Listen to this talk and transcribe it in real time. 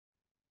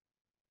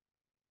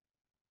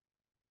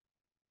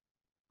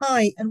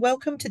Hi, and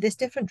welcome to this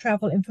different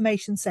travel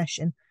information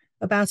session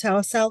about our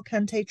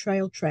Salkantay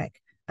Trail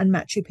trek and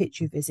Machu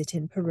Picchu visit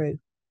in Peru.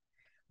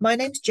 My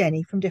name's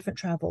Jenny from Different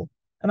Travel,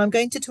 and I'm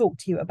going to talk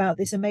to you about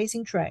this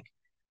amazing trek,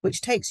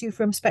 which takes you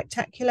from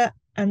spectacular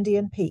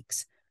Andean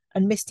peaks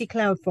and misty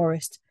cloud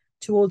forest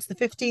towards the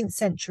 15th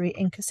century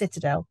Inca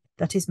citadel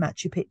that is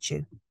Machu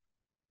Picchu.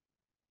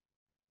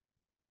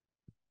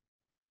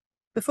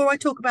 Before I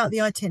talk about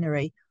the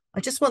itinerary,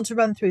 I just want to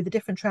run through the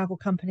Different Travel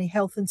Company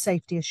health and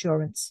safety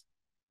assurance.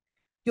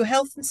 Your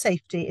health and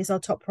safety is our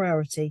top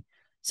priority,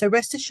 so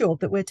rest assured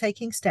that we're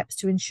taking steps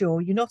to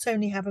ensure you not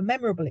only have a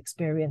memorable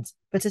experience,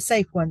 but a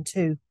safe one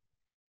too.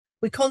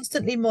 We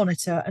constantly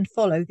monitor and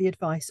follow the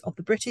advice of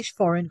the British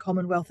Foreign,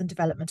 Commonwealth and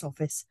Development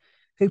Office,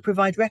 who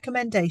provide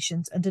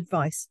recommendations and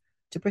advice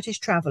to British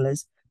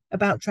travellers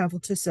about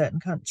travel to certain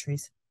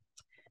countries.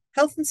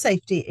 Health and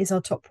safety is our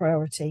top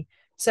priority,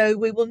 so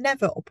we will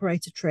never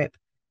operate a trip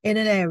in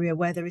an area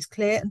where there is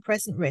clear and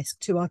present risk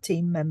to our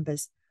team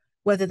members,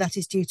 whether that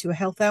is due to a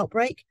health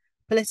outbreak,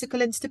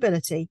 political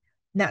instability,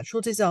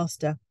 natural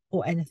disaster,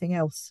 or anything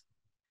else.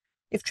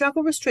 If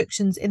travel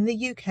restrictions in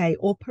the UK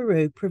or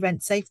Peru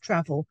prevent safe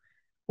travel,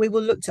 we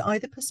will look to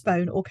either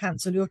postpone or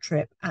cancel your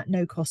trip at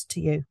no cost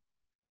to you.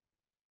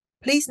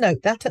 Please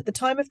note that at the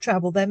time of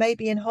travel, there may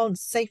be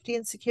enhanced safety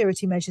and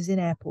security measures in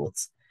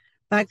airports.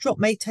 Bag drop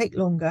may take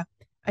longer,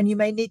 and you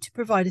may need to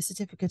provide a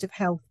certificate of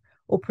health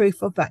or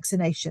proof of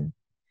vaccination.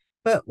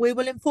 But we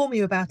will inform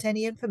you about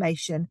any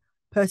information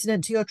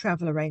pertinent to your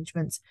travel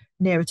arrangements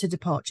nearer to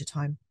departure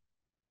time.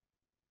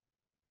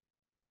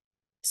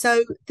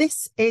 So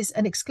this is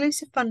an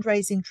exclusive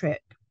fundraising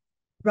trip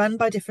run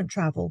by Different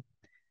Travel,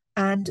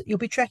 and you'll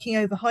be trekking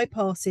over high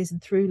passes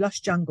and through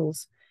lush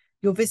jungles.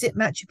 You'll visit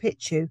Machu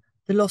Picchu,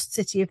 the lost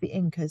city of the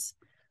Incas,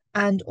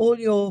 and all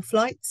your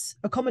flights,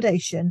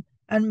 accommodation,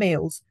 and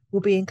meals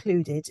will be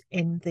included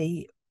in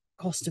the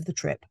cost of the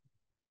trip.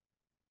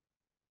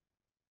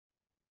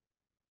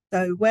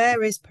 So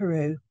where is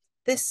Peru?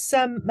 This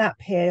map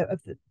here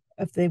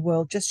of the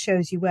world just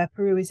shows you where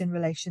Peru is in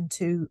relation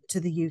to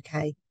the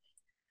UK.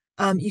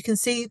 You can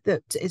see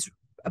that it's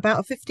about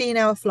a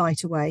 15-hour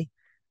flight away.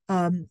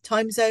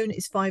 Time zone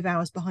is 5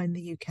 hours behind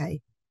the UK.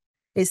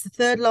 It's the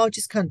third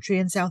largest country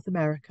in South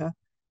America.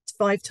 It's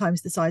 5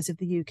 times the size of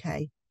the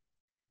UK.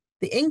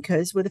 The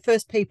Incas were the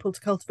first people to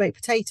cultivate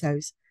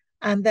potatoes,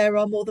 and there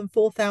are more than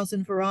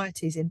 4,000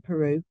 varieties in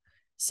Peru.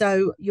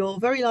 So you're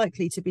very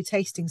likely to be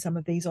tasting some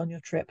of these on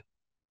your trip.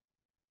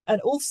 And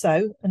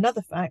also,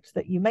 another fact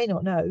that you may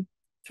not know,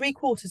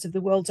 3/4 of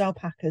the world's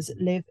alpacas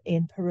live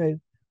in Peru.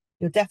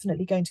 You're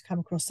definitely going to come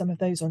across some of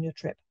those on your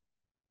trip.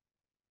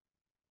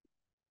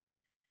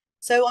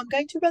 So I'm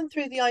going to run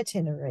through the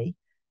itinerary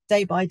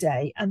day by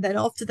day, and then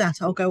after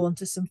that, I'll go on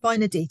to some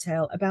finer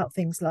detail about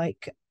things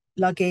like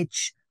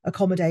luggage,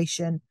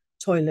 accommodation,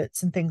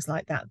 toilets, and things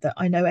like that, that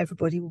I know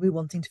everybody will be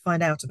wanting to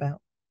find out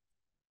about.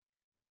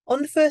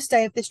 On the first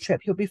day of this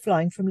trip, you'll be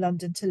flying from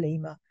London to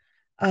Lima.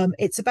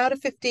 It's about a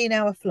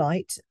 15-hour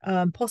flight,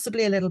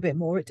 possibly a little bit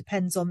more. It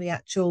depends on the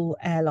actual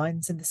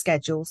airlines and the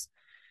schedules.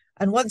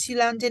 And once you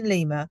land in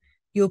Lima,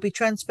 you'll be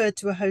transferred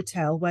to a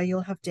hotel where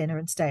you'll have dinner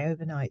and stay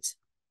overnight.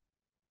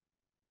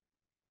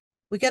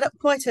 We get up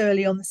quite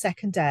early on the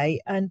second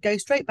day and go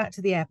straight back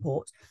to the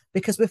airport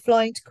because we're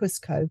flying to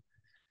Cusco.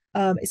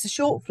 It's a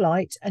short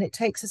flight and it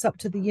takes us up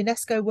to the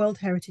UNESCO World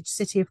Heritage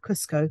City of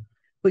Cusco,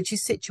 which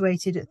is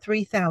situated at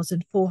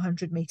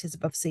 3,400 meters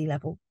above sea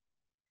level.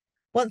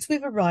 Once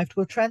we've arrived,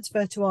 we'll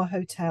transfer to our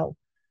hotel.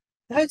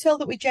 The hotel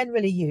that we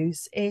generally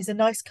use is a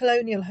nice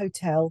colonial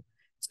hotel.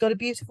 It's got a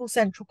beautiful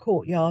central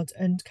courtyard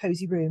and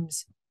cozy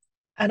rooms.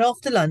 And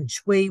after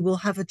lunch, we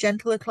will have a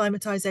gentle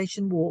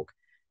acclimatization walk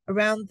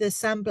around the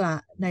San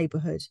Blas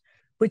neighborhood,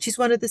 which is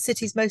one of the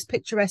city's most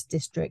picturesque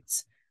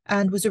districts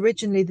and was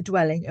originally the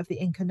dwelling of the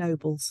Inca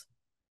nobles.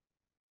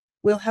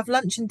 We'll have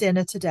lunch and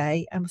dinner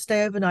today and we'll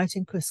stay overnight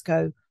in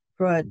Cusco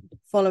for a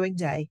following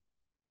day.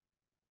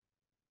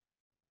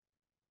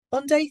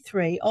 On day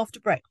 3,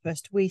 after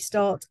breakfast, we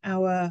start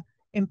our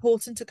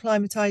important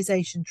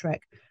acclimatization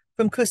trek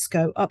from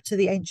Cusco up to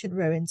the ancient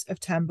ruins of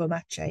Tambo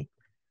Mache.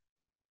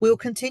 We'll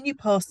continue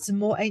past some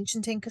more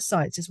ancient Inca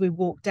sites as we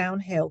walk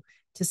downhill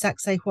to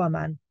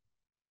Sacsayhuaman,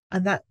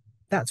 and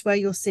that's where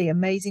you'll see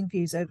amazing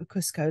views over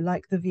Cusco,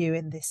 like the view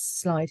in this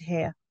slide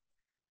here.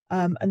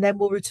 And then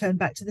we'll return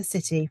back to the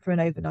city for an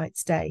overnight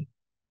stay.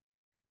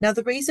 Now,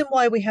 the reason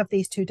why we have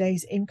these 2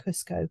 days in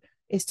Cusco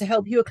is to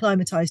help you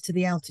acclimatize to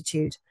the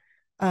altitude.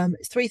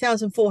 It's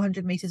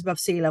 3,400 meters above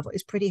sea level.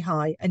 It's pretty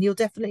high, and you'll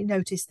definitely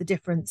notice the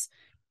difference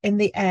in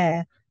the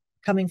air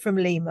coming from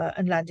Lima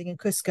and landing in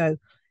Cusco.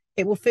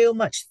 It will feel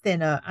much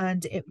thinner,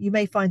 and you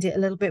may find it a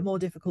little bit more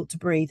difficult to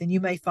breathe, and you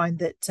may find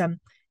that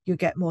you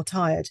get more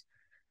tired.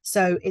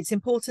 So it's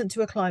important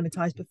to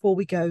acclimatize before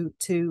we go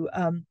to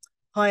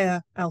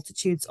higher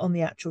altitudes on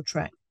the actual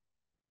trek.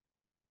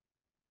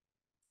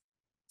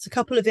 It's a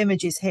couple of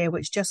images here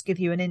which just give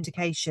you an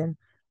indication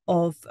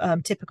of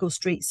typical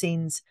street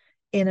scenes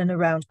in and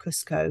around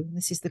Cusco.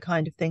 This is the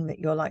kind of thing that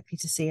you're likely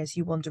to see as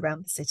you wander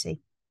around the city.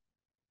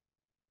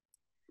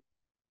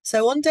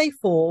 So on day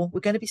 4, we're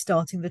going to be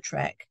starting the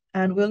trek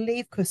and we'll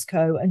leave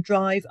Cusco and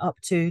drive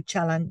up to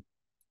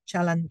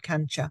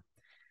Chalancancha,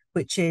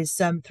 which is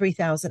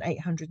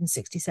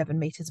 3,867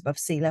 meters above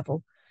sea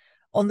level.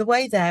 On the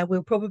way there,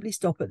 we'll probably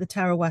stop at the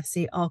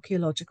Tarawasi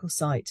archaeological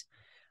site.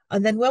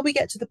 And then when we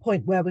get to the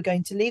point where we're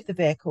going to leave the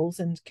vehicles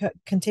and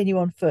continue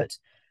on foot,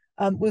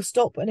 we'll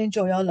stop and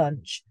enjoy our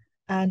lunch.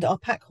 And our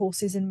pack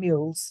horses and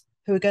mules,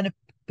 who are going to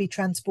be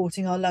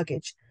transporting our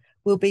luggage,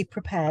 will be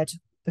prepared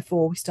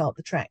before we start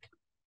the trek.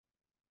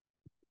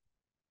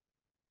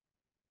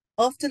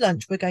 After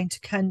lunch, we're going to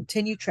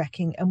continue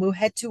trekking and we'll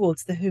head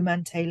towards the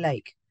Humante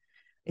Lake.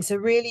 It's a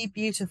really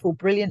beautiful,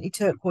 brilliantly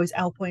turquoise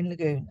alpine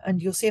lagoon,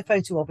 and you'll see a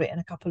photo of it in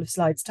a couple of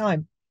slides'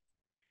 time.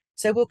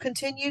 So we'll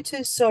continue to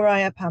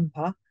Soraya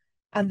Pampa,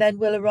 and then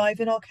we'll arrive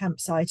in our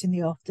campsite in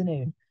the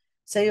afternoon.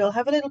 So you'll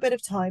have a little bit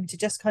of time to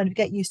just kind of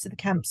get used to the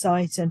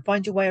campsite and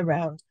find your way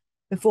around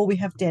before we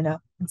have dinner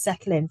and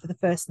settle in for the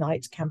first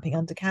night camping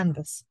under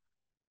canvas.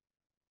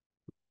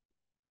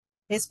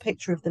 Here's a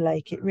picture of the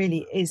lake. It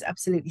really is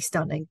absolutely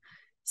stunning.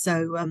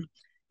 So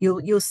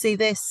you'll see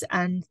this,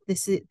 and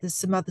there's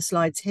some other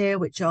slides here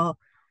which are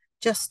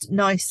just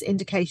nice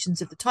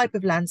indications of the type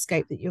of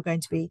landscape that you're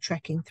going to be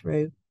trekking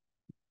through.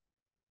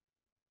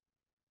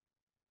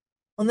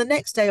 On the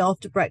next day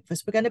after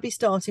breakfast, we're going to be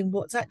starting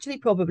what's actually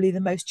probably the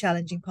most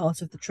challenging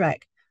part of the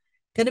trek.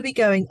 Going to be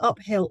going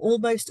uphill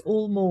almost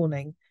all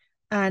morning,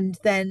 and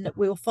then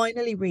we'll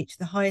finally reach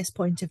the highest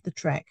point of the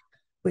trek,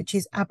 which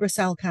is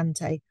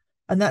Salkantay,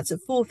 and that's at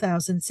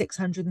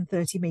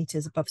 4,630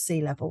 meters above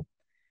sea level.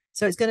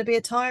 So it's going to be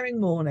a tiring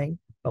morning,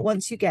 but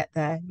once you get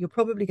there, you're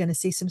probably going to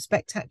see some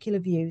spectacular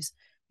views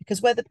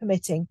because, weather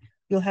permitting,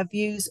 you'll have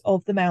views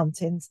of the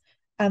mountains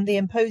and the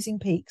imposing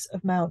peaks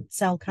of Mount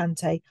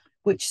Salkantay,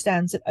 which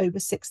stands at over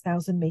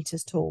 6,000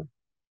 meters tall.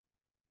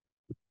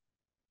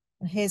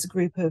 And here's a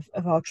group of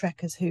our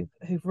trekkers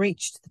who've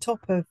reached the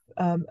top of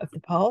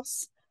the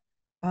pass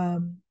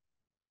and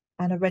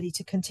are ready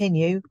to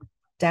continue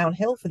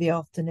downhill for the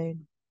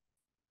afternoon.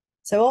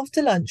 So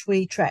after lunch,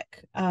 we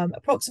trek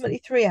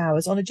approximately 3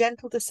 hours on a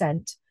gentle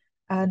descent,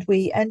 and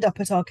we end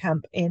up at our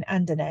camp in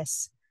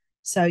Andanes.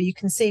 So you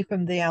can see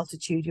from the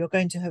altitude, you're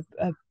going to have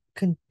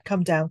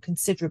come down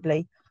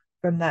considerably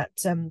from that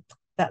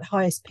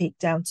highest peak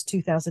down to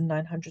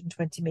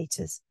 2,920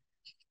 meters.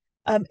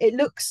 It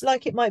looks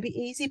like it might be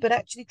easy, but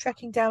actually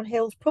trekking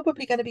downhill is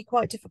probably going to be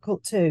quite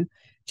difficult too,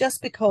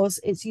 just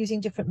because it's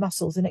using different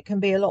muscles and it can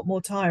be a lot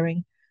more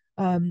tiring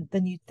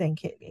than you'd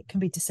think. It can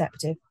be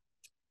deceptive.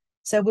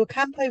 So we'll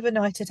camp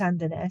overnight at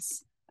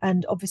Andanes,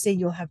 and obviously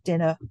you'll have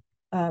dinner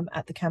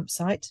at the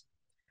campsite.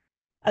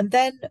 And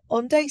then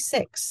on day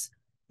 6,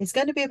 it's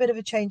going to be a bit of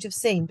a change of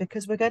scene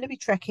because we're going to be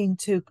trekking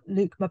to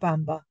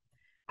Lukmabamba,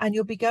 and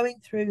you'll be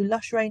going through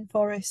lush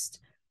rainforest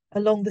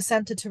along the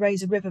Santa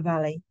Teresa River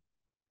Valley.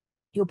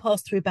 You'll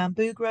pass through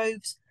bamboo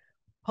groves,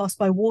 pass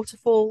by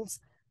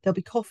waterfalls, there'll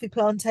be coffee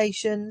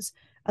plantations,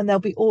 and there'll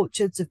be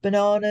orchards of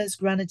bananas,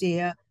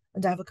 grenadilla,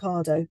 and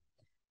avocado.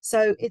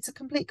 So it's a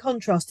complete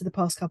contrast to the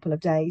past couple of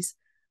days.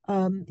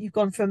 You've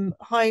gone from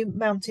high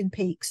mountain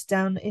peaks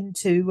down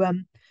into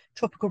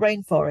tropical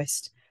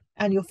rainforest,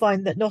 and you'll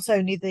find that not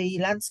only the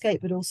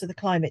landscape, but also the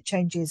climate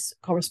changes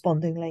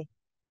correspondingly.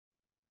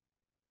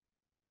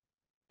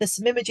 There's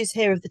some images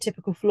here of the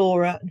typical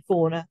flora and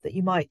fauna that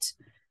you might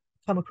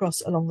come across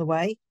along the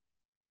way.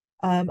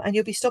 And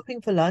you'll be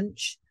stopping for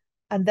lunch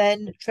and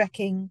then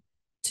trekking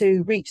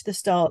to reach the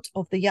start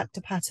of the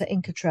Yactapata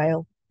Inca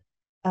Trail,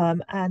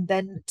 and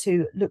then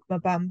to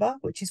Lukmabamba,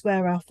 which is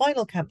where our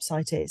final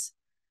campsite is.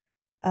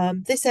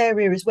 This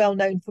area is well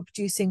known for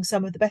producing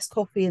some of the best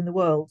coffee in the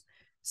world,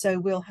 so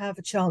we'll have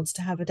a chance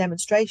to have a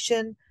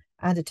demonstration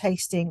and a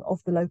tasting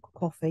of the local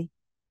coffee.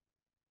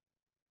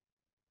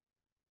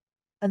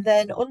 And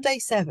then on day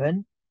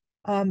 7,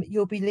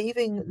 you'll be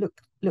leaving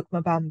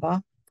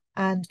Lukmabamba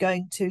and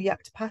going to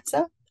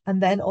Yactapata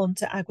and then on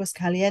to Aguas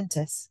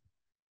Calientes.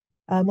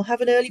 We'll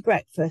have an early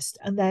breakfast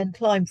and then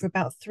climb for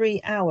about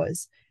 3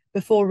 hours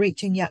before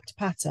reaching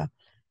Yactapata.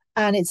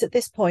 And it's at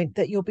this point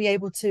that you'll be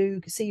able to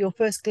see your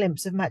first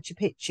glimpse of Machu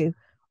Picchu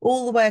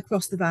all the way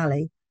across the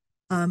valley.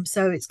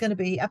 So it's going to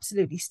be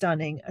absolutely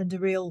stunning and a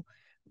real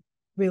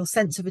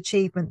sense of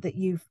achievement that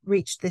you've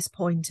reached this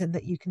point and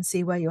that you can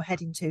see where you're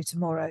heading to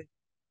tomorrow.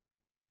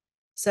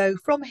 So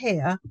from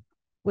here,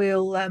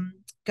 we'll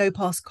go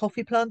past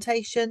coffee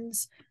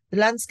plantations. The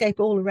landscape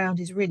all around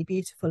is really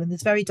beautiful and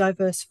there's very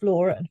diverse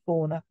flora and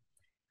fauna.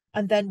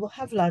 And then we'll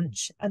have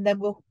lunch and then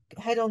we'll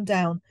head on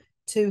down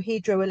to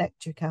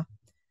Hidroelectrica.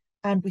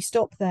 And we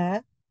stop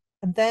there.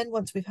 And then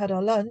once we've had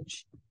our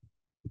lunch,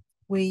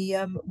 we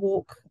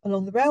walk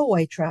along the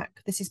railway track.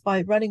 This is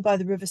by running by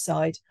the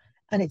riverside,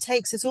 and it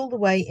takes us all the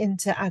way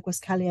into Aguas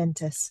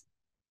Calientes.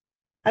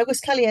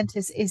 Aguas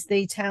Calientes is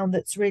the town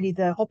that's really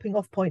the hopping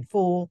off point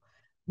for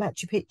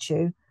Machu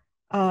Picchu.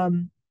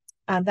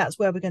 And that's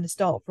where we're going to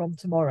start from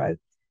tomorrow.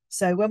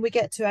 So when we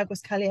get to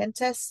Aguas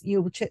Calientes,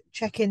 you will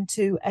check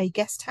into a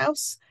guest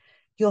house.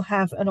 You'll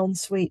have an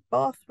ensuite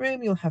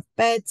bathroom. You'll have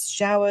beds,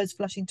 showers,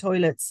 flushing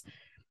toilets.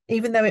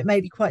 Even though it may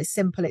be quite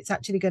simple, it's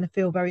actually going to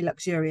feel very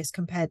luxurious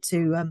compared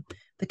to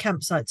the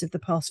campsites of the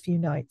past few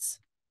nights.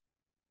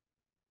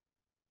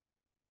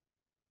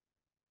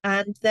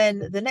 And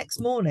then the next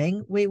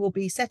morning, we will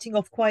be setting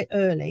off quite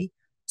early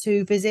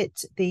to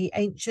visit the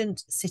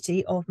ancient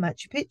city of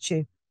Machu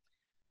Picchu.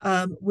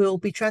 We'll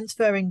be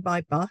transferring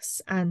by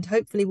bus and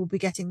hopefully we'll be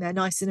getting there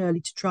nice and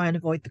early to try and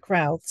avoid the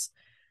crowds.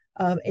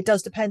 It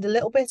does depend a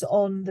little bit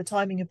on the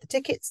timing of the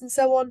tickets and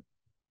so on,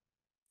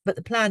 but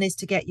the plan is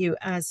to get you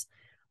as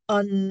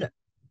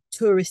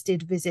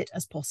untouristed visit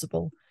as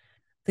possible.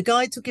 The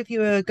guides will give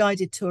you a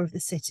guided tour of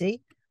the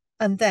city,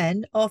 and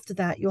then after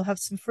that, you'll have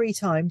some free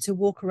time to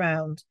walk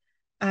around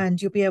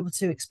and you'll be able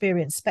to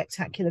experience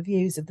spectacular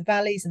views of the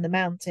valleys and the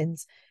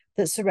mountains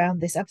that surround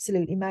this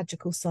absolutely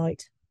magical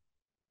site.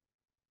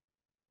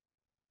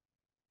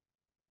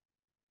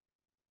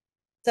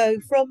 So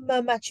from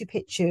Machu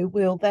Picchu,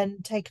 we'll then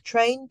take a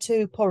train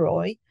to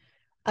Poroi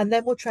and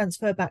then we'll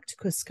transfer back to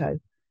Cusco.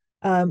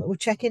 We'll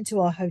check into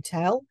our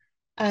hotel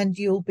and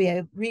you'll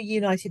be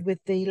reunited with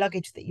the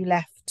luggage that you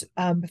left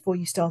before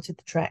you started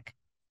the trek.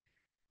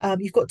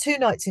 You've got 2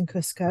 nights in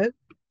Cusco,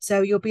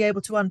 so you'll be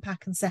able to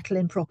unpack and settle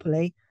in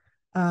properly,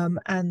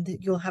 and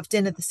you'll have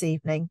dinner this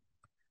evening.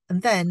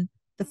 And then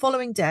the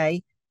following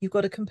day, you've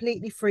got a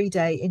completely free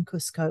day in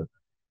Cusco.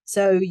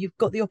 So you've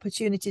got the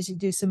opportunity to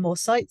do some more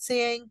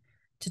sightseeing,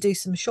 to do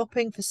some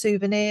shopping for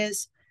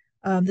souvenirs.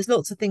 There's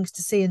lots of things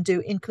to see and do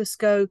in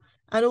Cusco.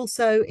 And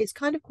also, it's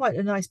kind of quite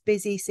a nice,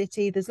 busy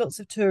city. There's lots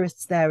of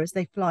tourists there as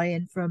they fly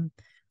in from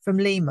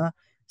Lima.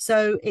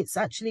 So it's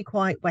actually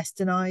quite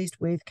westernized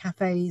with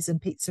cafes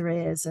and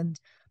pizzerias,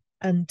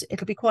 and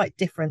it'll be quite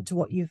different to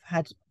what you've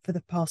had for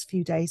the past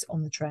few days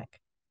on the trek.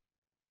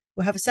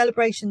 We'll have a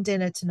celebration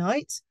dinner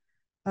tonight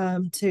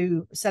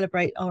to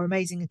celebrate our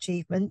amazing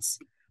achievements,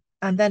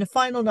 and then a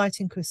final night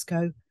in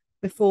Cusco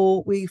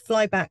before we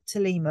fly back to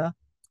Lima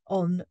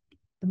on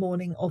the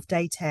morning of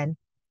day 10.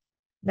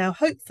 Now,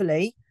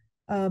 hopefully,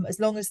 as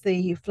long as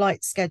the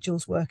flight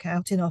schedules work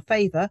out in our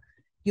favour,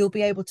 you'll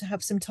be able to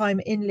have some time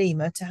in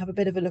Lima to have a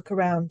bit of a look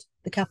around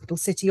the capital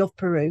city of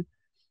Peru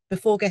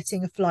before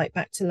getting a flight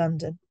back to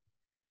London.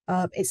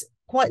 It's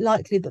quite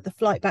likely that the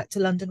flight back to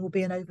London will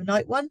be an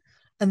overnight one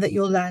and that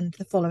you'll land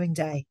the following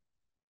day.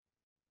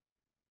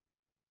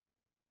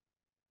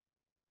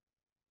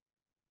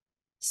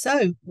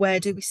 So, where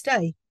do we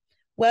stay?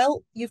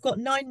 Well, you've got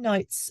 9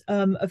 nights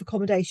of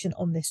accommodation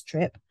on this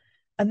trip,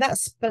 and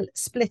that's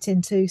split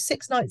into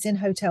 6 nights in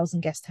hotels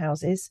and guest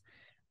houses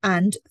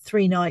and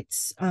 3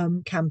 nights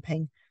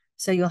camping.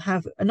 So you'll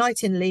have a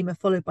night in Lima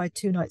followed by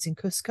 2 nights in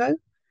Cusco.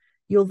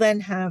 You'll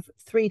then have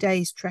 3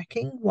 days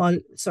trekking,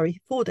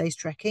 4 days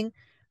trekking,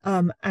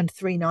 and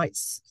 3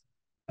 nights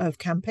of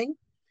camping.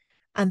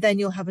 And then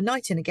you'll have a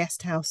night in a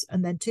guest house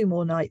and then 2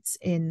 more nights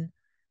in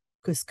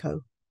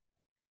Cusco.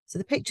 So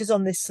the pictures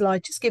on this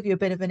slide just give you a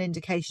bit of an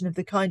indication of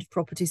the kind of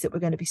properties that we're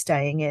going to be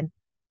staying in.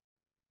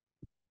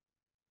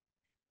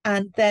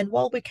 And then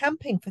while we're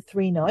camping for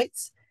 3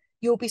 nights,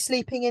 you'll be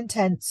sleeping in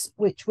tents,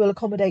 which will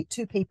accommodate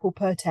 2 people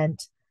per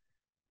tent.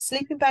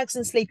 Sleeping bags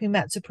and sleeping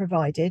mats are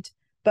provided,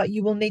 but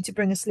you will need to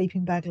bring a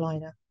sleeping bag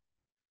liner.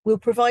 We'll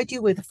provide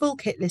you with a full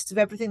kit list of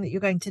everything that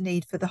you're going to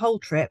need for the whole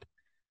trip.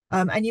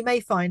 And you may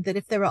find that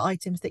if there are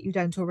items that you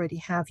don't already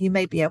have, you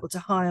may be able to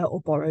hire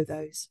or borrow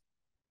those.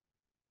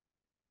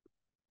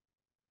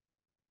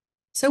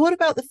 So what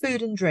about the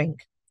food and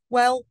drink?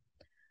 Well,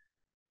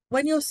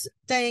 when you're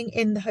staying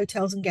in the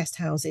hotels and guest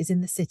houses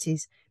in the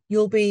cities,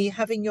 you'll be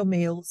having your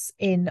meals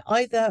in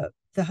either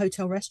the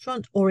hotel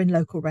restaurant or in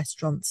local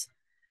restaurants.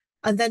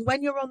 And then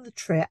when you're on the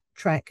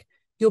trek,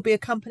 you'll be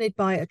accompanied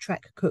by a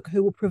trek cook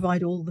who will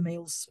provide all the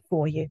meals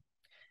for you.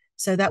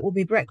 So that will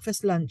be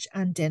breakfast, lunch,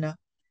 and dinner.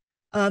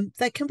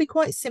 They can be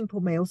quite simple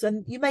meals,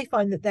 and you may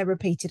find that they're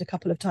repeated a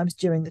couple of times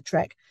during the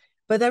trek,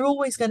 but they're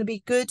always going to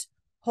be good,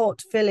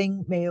 hot,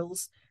 filling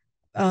meals.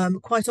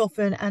 Quite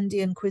often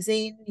Andean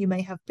cuisine. You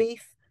may have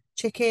beef,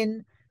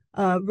 chicken,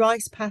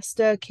 rice,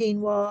 pasta,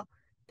 quinoa.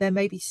 There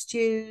may be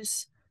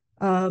stews.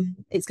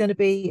 It's going to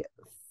be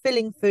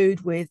filling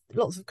food with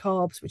lots of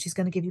carbs, which is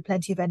going to give you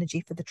plenty of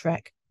energy for the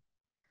trek.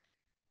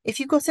 If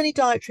you've got any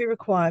dietary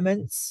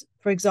requirements,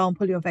 for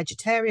example, you're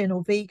vegetarian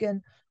or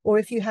vegan, or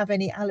if you have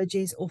any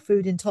allergies or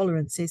food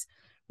intolerances,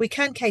 we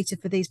can cater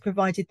for these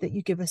provided that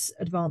you give us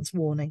advance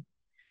warning.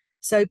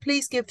 So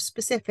please give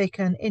specific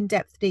and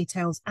in-depth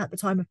details at the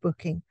time of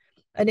booking.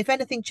 And if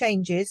anything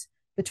changes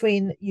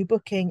between you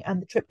booking and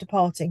the trip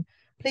departing,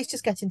 please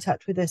just get in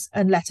touch with us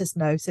and let us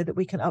know so that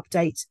we can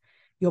update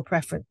your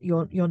preference,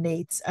 your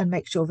needs, and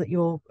make sure that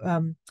your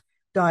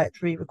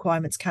dietary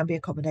requirements can be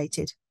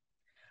accommodated.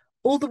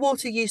 All the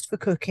water used for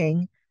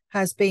cooking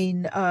has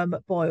been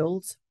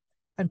boiled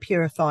and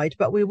purified,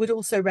 but we would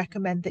also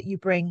recommend that you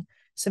bring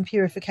some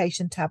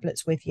purification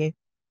tablets with you.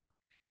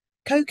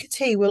 Coca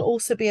tea will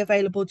also be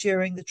available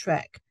during the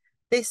trek.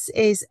 This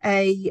is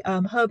a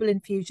herbal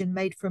infusion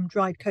made from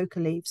dried coca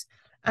leaves,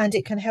 and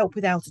it can help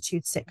with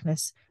altitude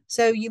sickness.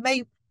 So you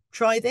may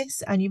try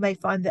this, and you may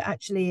find that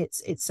actually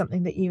it's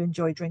something that you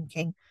enjoy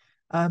drinking,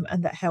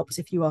 and that helps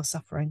if you are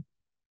suffering.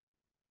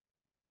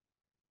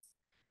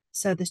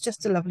 So there's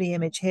just a lovely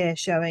image here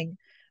showing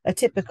a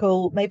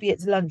typical, maybe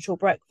it's lunch or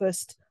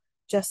breakfast,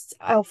 just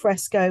al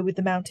fresco with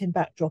the mountain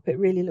backdrop. It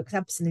really looks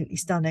absolutely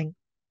stunning.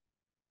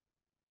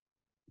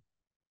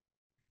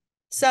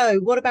 So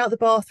what about the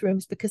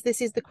bathrooms? Because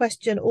this is the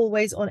question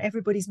always on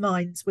everybody's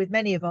minds with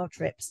many of our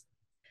trips.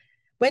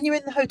 When you're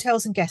in the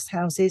hotels and guest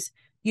houses,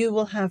 you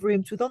will have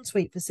rooms with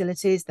ensuite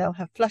facilities. They'll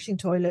have flushing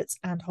toilets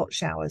and hot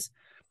showers.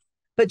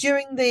 But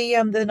during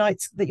the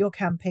nights that you're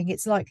camping,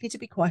 it's likely to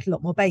be quite a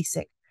lot more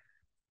basic.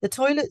 The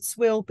toilets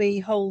will be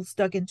holes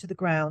dug into the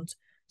ground,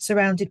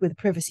 surrounded with a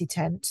privacy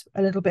tent,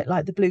 a little bit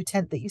like the blue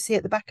tent that you see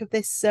at the back of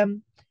this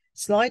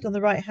slide on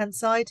the right-hand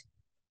side.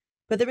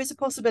 But there is a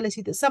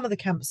possibility that some of the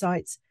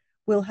campsites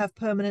will have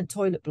permanent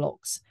toilet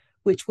blocks,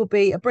 which will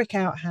be a brick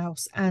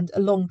outhouse and a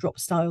long drop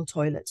style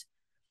toilet.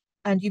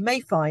 And you may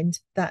find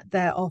that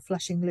there are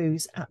flushing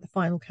loos at the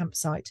final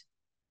campsite.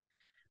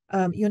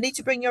 You'll need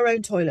to bring your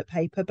own toilet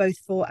paper, both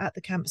for at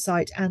the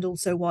campsite and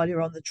also while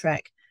you're on the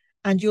trek.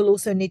 And you'll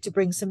also need to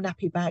bring some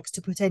nappy bags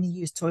to put any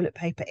used toilet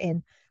paper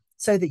in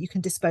so that you can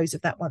dispose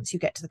of that once you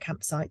get to the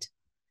campsite.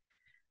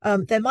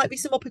 There might be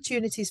some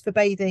opportunities for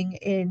bathing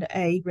in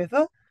a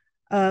river.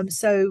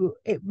 So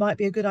it might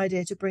be a good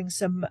idea to bring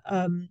some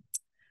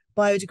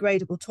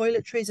biodegradable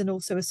toiletries and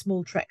also a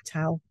small trek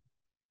towel.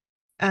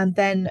 And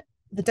then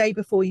the day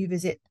before you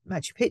visit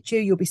Machu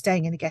Picchu, you'll be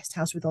staying in a guest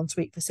house with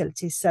ensuite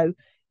facilities. So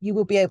you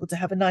will be able to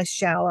have a nice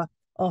shower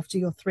after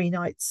your 3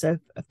 nights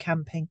of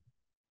camping.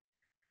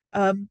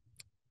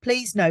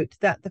 Please note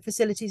that the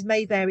facilities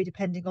may vary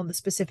depending on the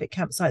specific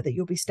campsite that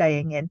you'll be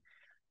staying in.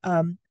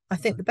 I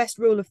think the best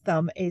rule of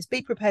thumb is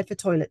be prepared for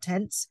toilet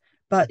tents,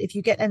 but if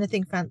you get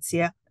anything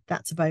fancier,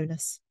 that's a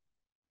bonus.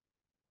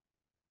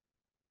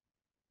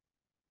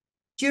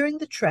 During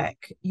the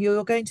trek,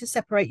 you're going to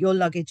separate your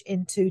luggage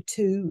into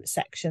 2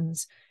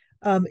 sections.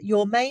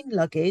 Your main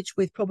luggage,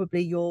 with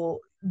probably your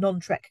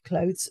non-trek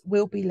clothes,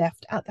 will be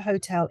left at the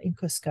hotel in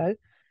Cusco,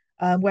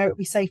 where it will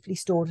be safely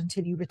stored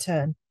until you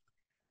return.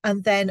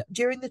 And then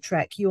during the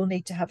trek, you'll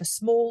need to have a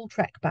small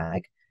trek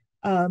bag,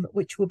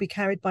 which will be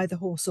carried by the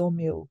horse or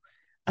mule.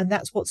 And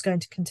that's what's going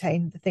to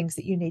contain the things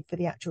that you need for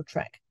the actual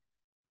trek.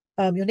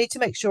 You'll need to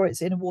make sure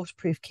it's in a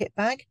waterproof kit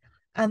bag.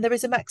 And there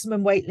is a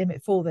maximum weight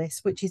limit for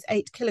this, which is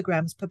 8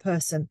 kilograms per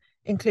person,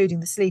 including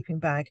the sleeping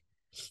bag.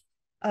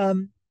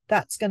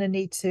 That's going to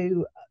need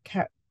to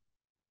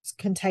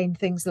contain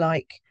things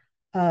like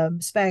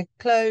spare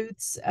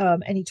clothes,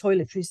 any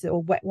toiletries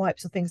or wet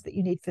wipes or things that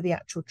you need for the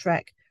actual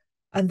trek,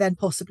 and then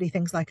possibly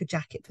things like a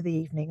jacket for the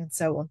evening and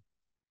so on.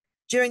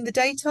 During the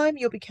daytime,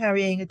 you'll be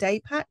carrying a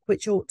day pack,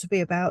 which ought to be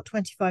about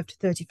 25 to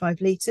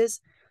 35 litres.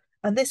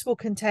 And this will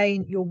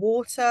contain your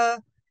water.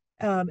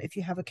 If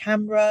you have a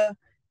camera,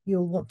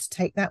 you'll want to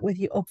take that with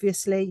you,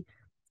 obviously.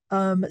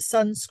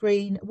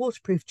 Sunscreen,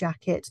 waterproof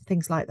jacket,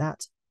 things like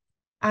that.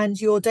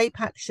 And your day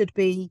pack should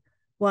be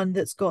one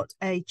that's got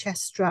a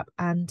chest strap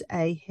and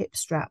a hip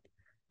strap,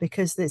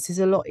 because this is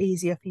a lot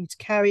easier for you to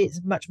carry. It's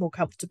much more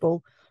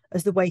comfortable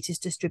as the weight is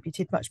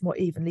distributed much more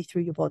evenly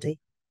through your body.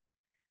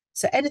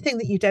 So anything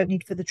that you don't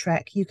need for the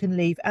trek, you can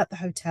leave at the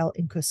hotel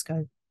in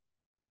Cusco.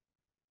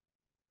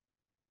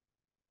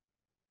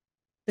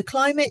 The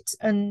climate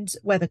and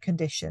weather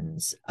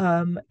conditions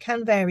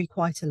can vary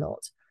quite a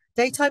lot.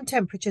 Daytime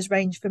temperatures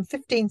range from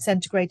 15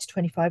 centigrade to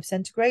 25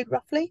 centigrade,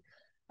 roughly.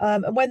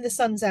 And when the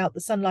sun's out,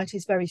 the sunlight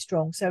is very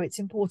strong. So it's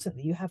important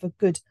that you have a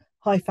good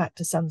high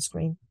factor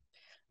sunscreen.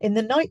 In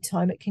the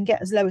nighttime, it can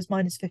get as low as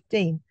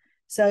 -15.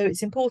 So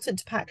it's important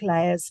to pack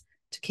layers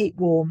to keep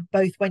warm,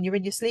 both when you're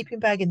in your sleeping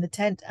bag in the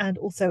tent and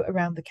also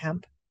around the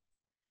camp.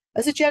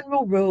 As a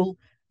general rule,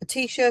 a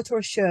t-shirt or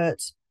a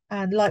shirt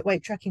and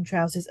lightweight trekking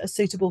trousers are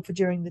suitable for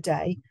during the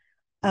day,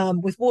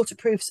 with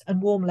waterproofs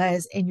and warm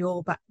layers in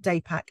your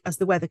day pack as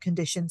the weather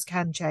conditions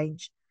can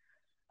change.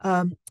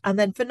 And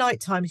then for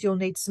night times, you'll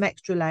need some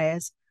extra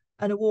layers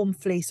and a warm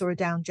fleece or a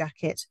down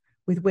jacket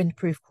with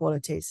windproof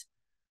qualities.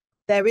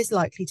 There is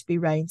likely to be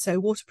rain, so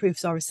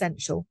waterproofs are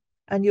essential.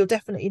 And you'll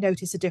definitely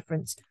notice a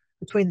difference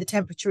between the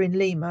temperature in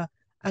Lima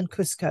and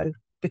Cusco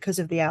because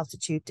of the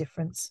altitude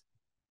difference.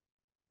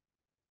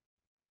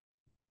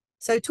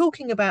 So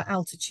talking about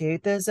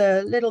altitude, there's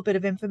a little bit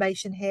of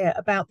information here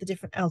about the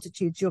different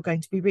altitudes you're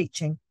going to be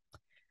reaching.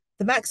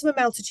 The maximum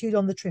altitude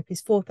on the trip is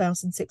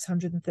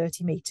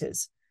 4,630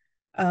 meters.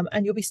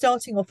 And you'll be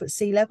starting off at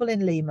sea level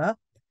in Lima,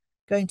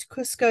 going to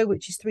Cusco,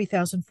 which is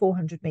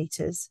 3,400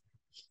 meters.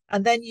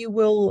 And then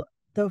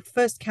the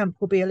first camp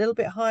will be a little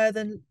bit higher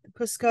than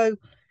Cusco,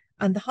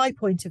 and the high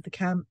point of the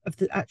camp, of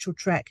the actual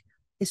trek,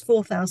 is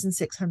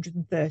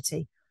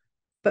 4,630.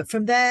 But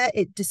from there,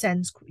 you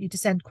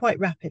descend quite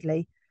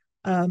rapidly,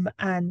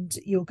 and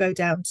you'll go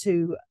down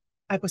to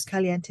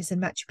Aguascalientes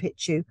and Machu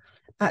Picchu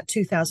at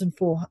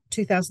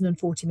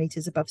 2,040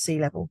 meters above sea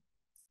level.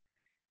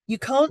 You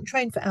can't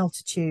train for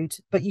altitude,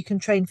 but you can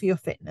train for your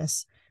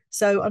fitness.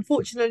 So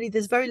unfortunately,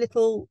 there's very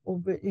little or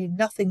really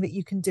nothing that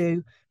you can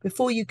do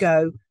before you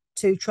go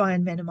to try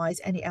and minimize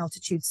any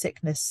altitude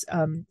sickness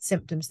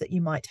symptoms that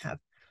you might have.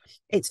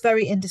 It's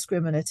very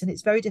indiscriminate and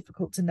it's very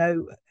difficult to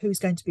know who's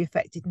going to be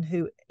affected and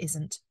who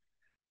isn't.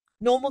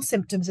 Normal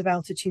symptoms of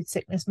altitude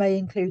sickness may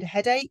include a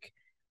headache,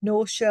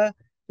 nausea,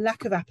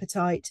 lack of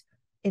appetite,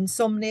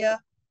 insomnia,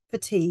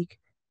 fatigue,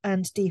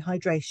 and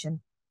dehydration.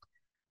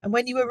 And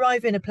when you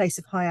arrive in a place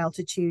of high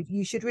altitude,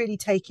 you should really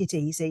take it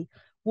easy.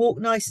 Walk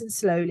nice and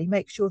slowly.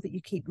 Make sure that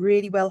you keep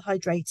really well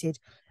hydrated.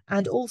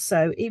 And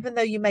also, even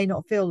though you may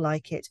not feel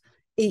like it,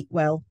 eat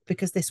well,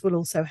 because this will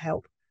also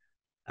help.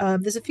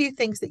 There's a few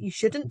things that you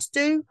shouldn't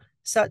do,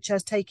 such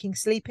as taking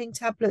sleeping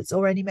tablets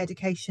or any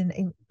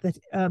medication that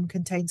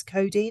contains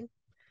codeine.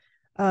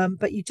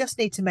 But you just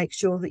need to make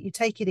sure that you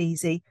take it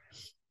easy.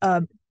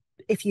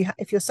 If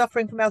you're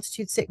suffering from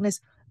altitude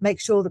sickness, make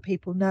sure that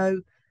people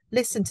know,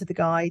 listen to the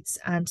guides,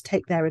 and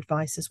take their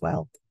advice as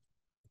well.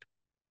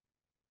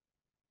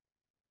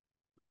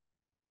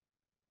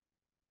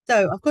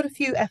 So I've got a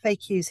few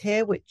FAQs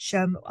here which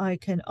I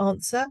can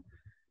answer.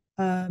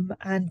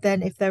 And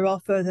then if there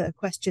are further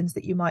questions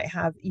that you might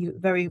have, you're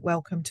very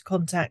welcome to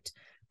contact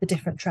the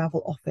different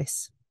travel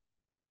office.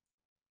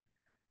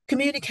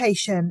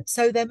 Communication.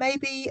 So there may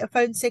be a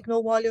phone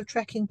signal while you're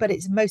trekking, but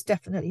it's most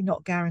definitely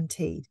not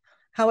guaranteed.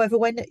 However,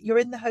 when you're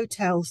in the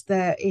hotels,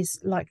 there is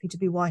likely to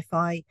be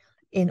Wi-Fi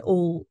in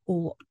all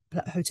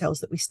hotels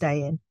that we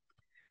stay in.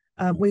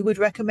 We would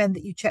recommend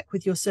that you check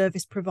with your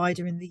service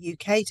provider in the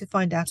UK to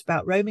find out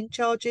about roaming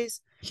charges,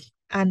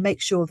 and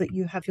make sure that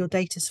you have your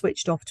data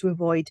switched off to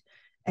avoid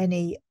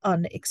any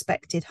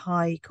unexpected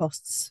high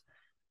costs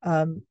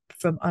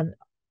from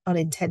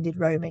unintended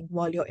roaming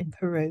while you're in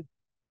Peru.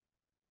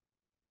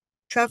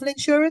 Travel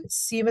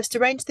insurance, you must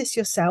arrange this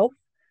yourself.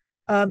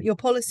 Your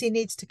policy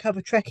needs to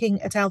cover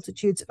trekking at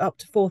altitudes of up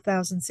to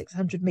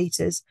 4,600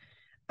 meters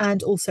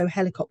and also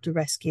helicopter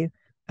rescue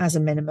as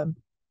a minimum.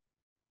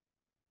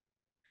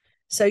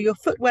 So your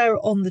footwear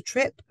on the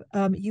trip,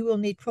 you will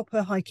need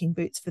proper hiking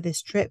boots for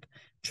this trip.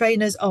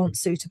 Trainers aren't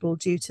suitable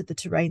due to the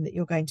terrain that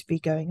you're going to be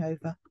going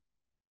over.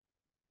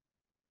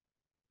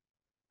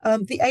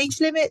 The age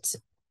limit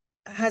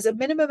has a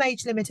minimum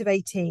age limit of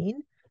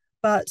 18,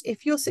 but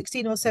if you're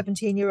 16 or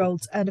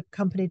 17-year-olds and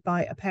accompanied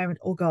by a parent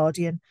or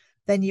guardian,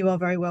 then you are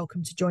very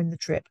welcome to join the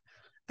trip.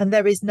 And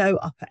there is no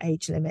upper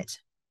age limit.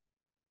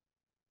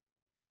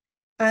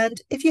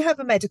 And if you have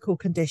a medical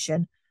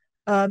condition,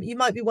 you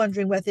might be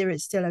wondering whether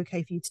it's still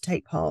okay for you to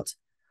take part.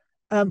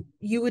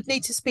 You would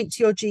need to speak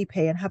to your GP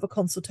and have a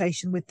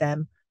consultation with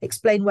them,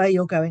 explain where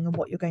you're going and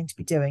what you're going to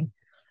be doing.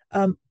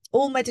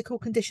 All medical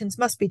conditions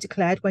must be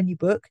declared when you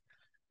book,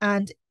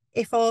 and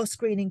if our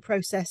screening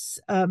process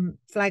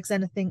flags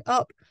anything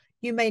up,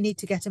 you may need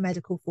to get a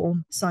medical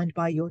form signed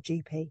by your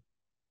GP.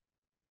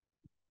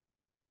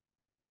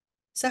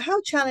 So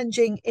how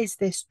challenging is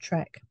this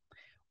trek?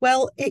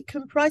 Well, it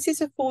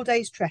comprises of 4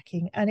 days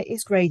trekking, and it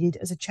is graded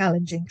as a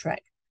challenging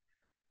trek.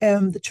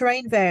 The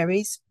terrain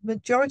varies.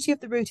 Majority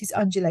of the route is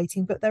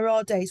undulating, but there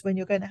are days when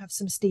you're going to have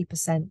some steep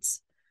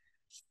ascents.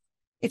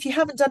 If you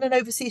haven't done an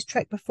overseas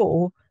trek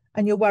before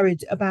and you're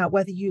worried about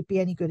whether you'd be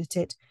any good at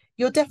it,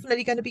 you're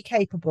definitely going to be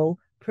capable,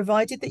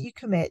 provided that you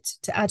commit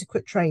to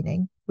adequate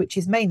training, which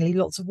is mainly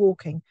lots of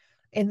walking,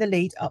 in the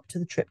lead up to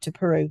the trip to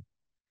Peru.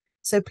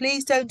 So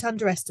please don't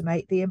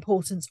underestimate the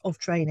importance of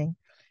training,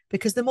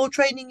 because the more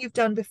training you've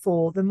done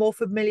before, the more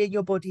familiar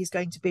your body is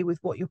going to be with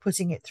what you're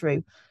putting it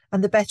through,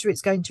 and the better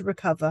it's going to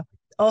recover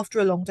after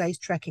a long day's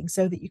trekking,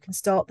 so that you can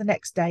start the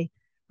next day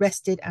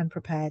rested and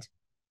prepared.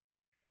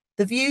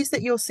 The views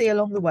that you'll see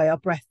along the way are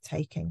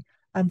breathtaking,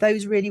 and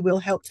those really will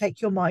help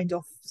take your mind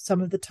off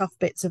some of the tough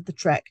bits of the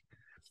trek.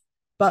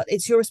 But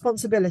it's your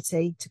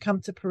responsibility to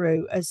come to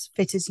Peru as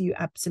fit as you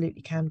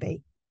absolutely can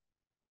be.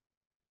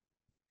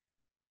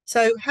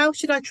 So how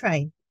should I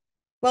train?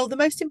 Well, the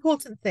most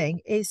important thing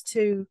is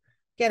to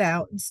get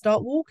out and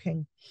start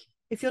walking.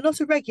 If you're not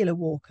a regular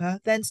walker,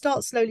 then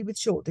start slowly with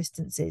short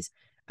distances.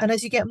 And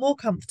as you get more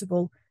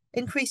comfortable,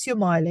 increase your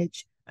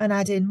mileage and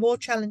add in more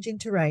challenging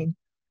terrain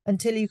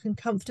until you can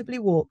comfortably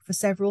walk for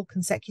several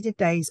consecutive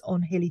days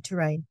on hilly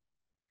terrain.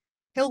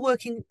 Hill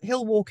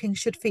walking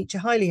should feature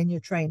highly in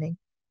your training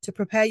to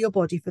prepare your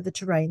body for the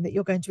terrain that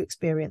you're going to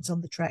experience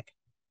on the trek.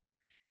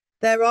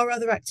 There are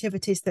other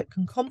activities that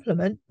can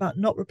complement but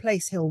not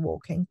replace hill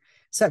walking,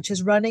 such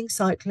as running,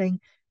 cycling,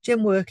 gym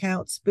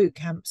workouts, boot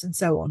camps, and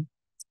so on.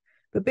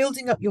 But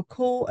building up your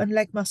core and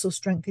leg muscle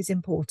strength is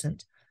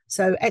important.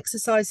 So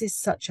exercises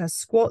such as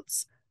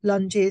squats,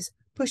 lunges,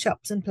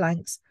 push-ups and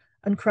planks,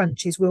 and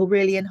crunches will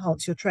really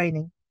enhance your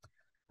training.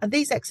 And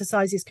these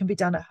exercises can be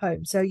done at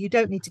home, so you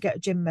don't need to get a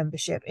gym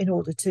membership in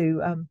order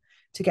to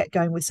get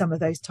going with some of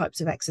those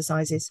types of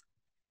exercises.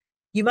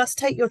 You must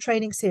take your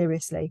training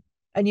seriously,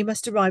 and you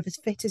must arrive as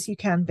fit as you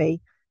can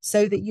be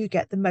so that you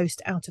get the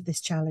most out of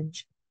this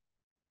challenge.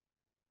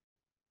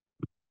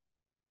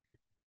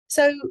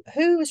 So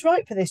who is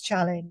right for this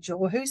challenge,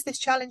 or who's this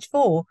challenge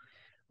for?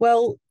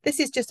 Well, this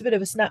is just a bit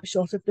of a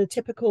snapshot of the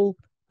typical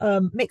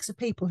mix of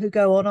people who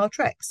go on our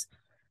treks.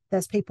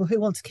 There's people who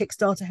want to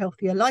kickstart a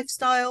healthier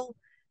lifestyle,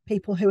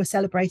 people who are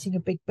celebrating a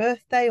big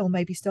birthday or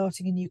maybe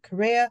starting a new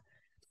career.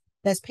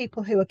 There's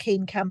people who are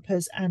keen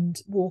campers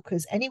and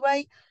walkers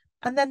anyway.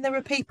 And then there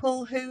are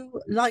people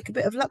who like a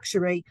bit of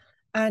luxury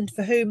and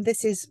for whom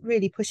this is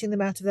really pushing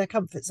them out of their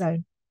comfort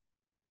zone.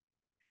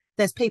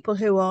 There's people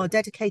who are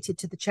dedicated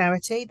to the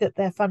charity that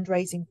they're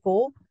fundraising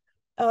for,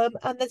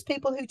 and there's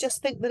people who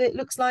just think that it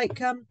looks like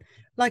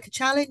a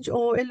challenge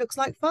or it looks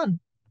like fun.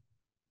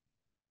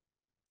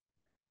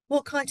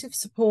 What kind of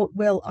support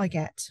will I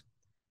get?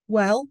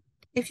 Well,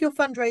 if you're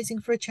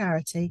fundraising for a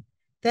charity,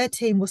 their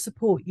team will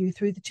support you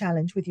through the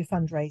challenge with your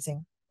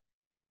fundraising.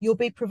 You'll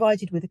be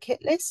provided with a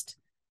kit list,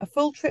 a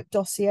full trip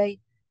dossier,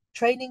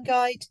 training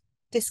guide,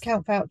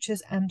 discount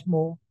vouchers, and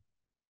more.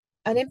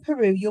 And in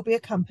Peru, you'll be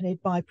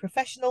accompanied by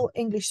professional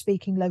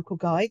English-speaking local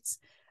guides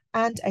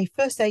and a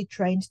first aid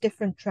trained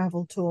different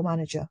travel tour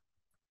manager.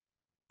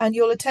 And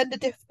you'll attend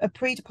a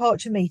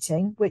pre-departure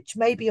meeting, which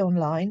may be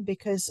online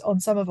because on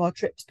some of our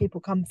trips,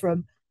 people come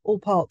from all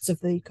parts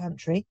of the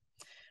country.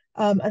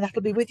 And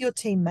that'll be with your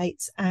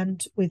teammates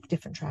and with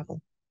different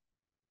travel.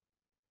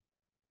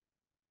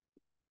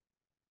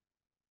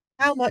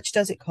 How much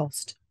does it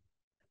cost?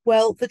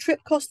 Well, the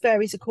trip cost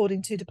varies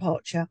according to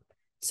departure,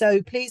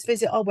 so please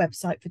visit our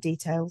website for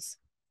details.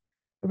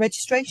 A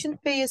registration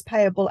fee is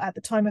payable at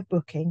the time of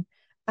booking,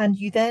 and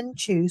you then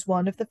choose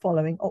one of the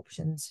following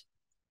options.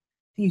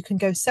 You can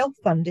go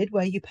self-funded,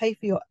 where you pay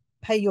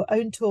your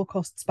own tour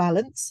costs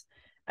balance,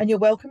 and you're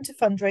welcome to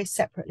fundraise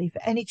separately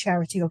for any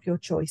charity of your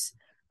choice,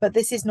 but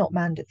this is not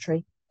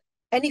mandatory.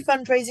 Any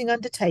fundraising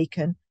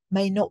undertaken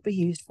may not be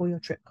used for your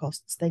trip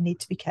costs. They need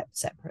to be kept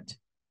separate.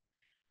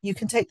 You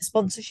can take the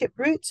sponsorship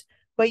route,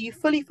 where you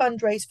fully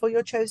fundraise for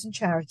your chosen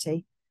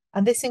charity,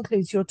 and this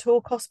includes your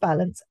tour cost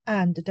balance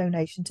and a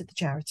donation to the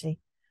charity.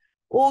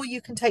 Or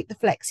you can take the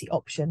flexi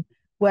option,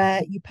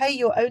 where you pay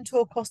your own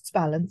tour costs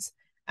balance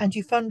and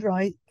you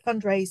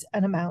fundraise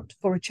an amount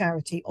for a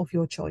charity of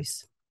your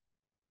choice.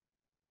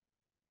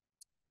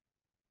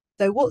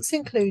 So what's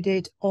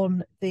included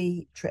on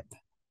the trip?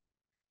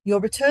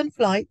 Your return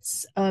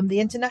flights, the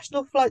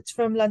international flights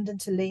from London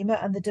to Lima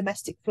and the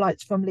domestic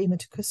flights from Lima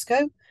to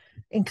Cusco,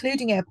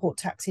 including airport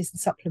taxis and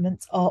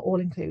supplements, are all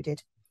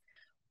included.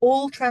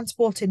 All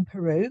transport in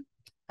Peru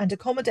and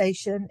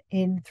accommodation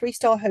in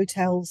 3-star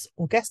hotels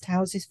or guest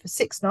houses for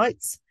 6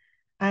 nights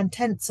and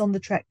tents on the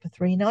trek for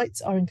 3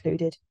 nights are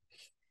included.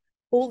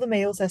 All the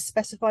meals as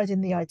specified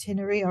in the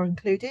itinerary are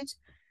included.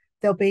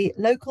 There'll be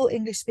local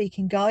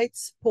English-speaking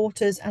guides,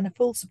 porters, and a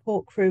full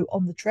support crew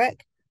on the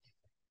trek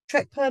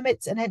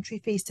permits and entry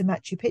fees to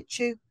Machu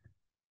Picchu,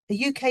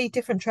 a UK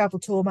different travel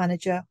tour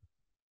manager,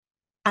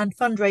 and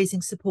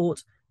fundraising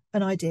support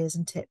and ideas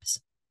and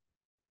tips.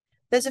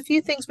 There's a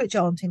few things which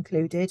aren't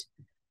included,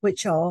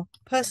 which are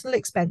personal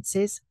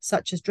expenses,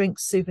 such as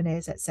drinks,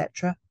 souvenirs,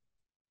 etc.,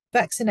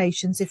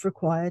 vaccinations if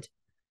required,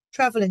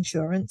 travel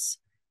insurance,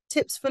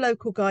 tips for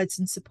local guides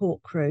and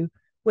support crew,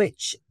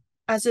 which,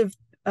 as of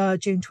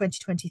June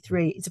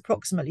 2023, is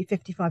approximately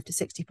 £55 to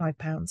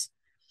 £65,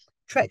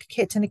 trek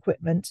kit and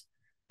equipment,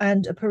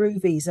 and a Peru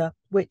visa,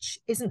 which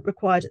isn't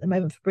required at the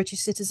moment for British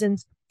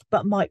citizens,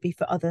 but might be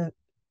for other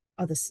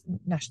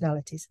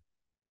nationalities.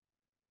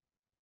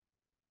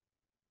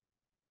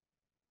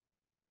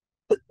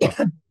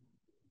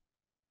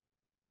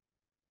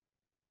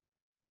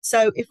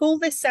 So if all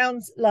this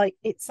sounds like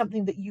it's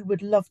something that you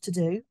would love to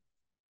do,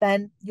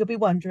 then you'll be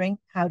wondering,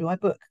 how do I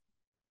book?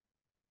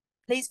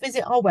 Please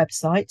visit our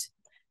website,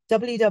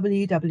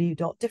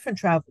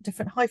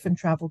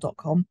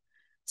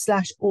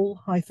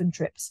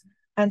 www.different-travel.com/all-trips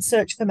and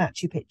search for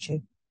Machu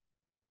Picchu.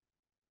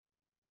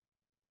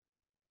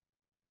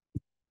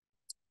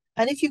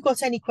 And if you've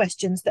got any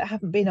questions that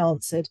haven't been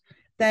answered,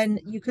 then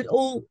you could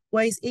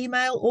always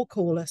email or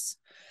call us.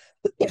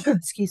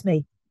 Excuse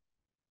me.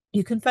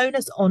 You can phone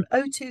us on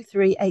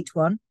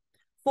 02381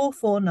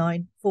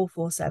 449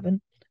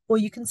 447, or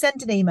you can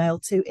send an email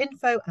to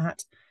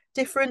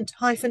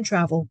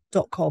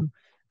info@different-travel.com,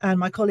 and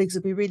my colleagues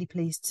will be really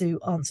pleased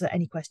to answer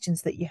any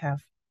questions that you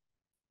have.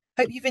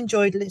 Hope you've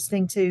enjoyed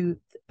listening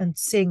to and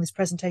seeing this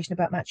presentation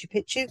about Machu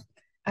Picchu,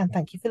 and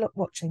thank you for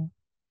watching.